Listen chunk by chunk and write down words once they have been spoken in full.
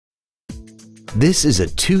This is a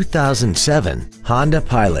 2007 Honda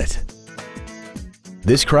Pilot.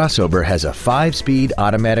 This crossover has a 5-speed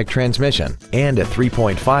automatic transmission and a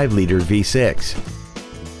 3.5-liter V6.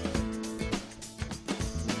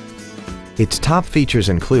 Its top features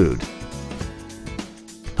include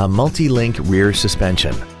a multi-link rear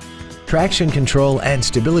suspension, traction control and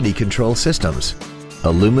stability control systems,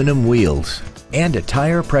 aluminum wheels, and a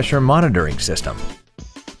tire pressure monitoring system.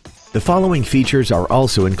 The following features are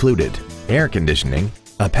also included: air conditioning,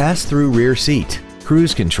 a pass-through rear seat,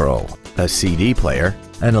 cruise control, a CD player,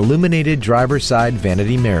 an illuminated driver's side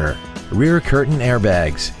vanity mirror, rear curtain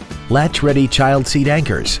airbags, latch-ready child seat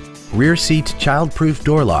anchors, rear seat child-proof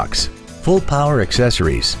door locks, full power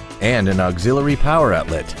accessories, and an auxiliary power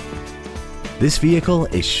outlet. This vehicle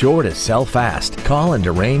is sure to sell fast. Call and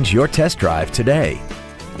arrange your test drive today.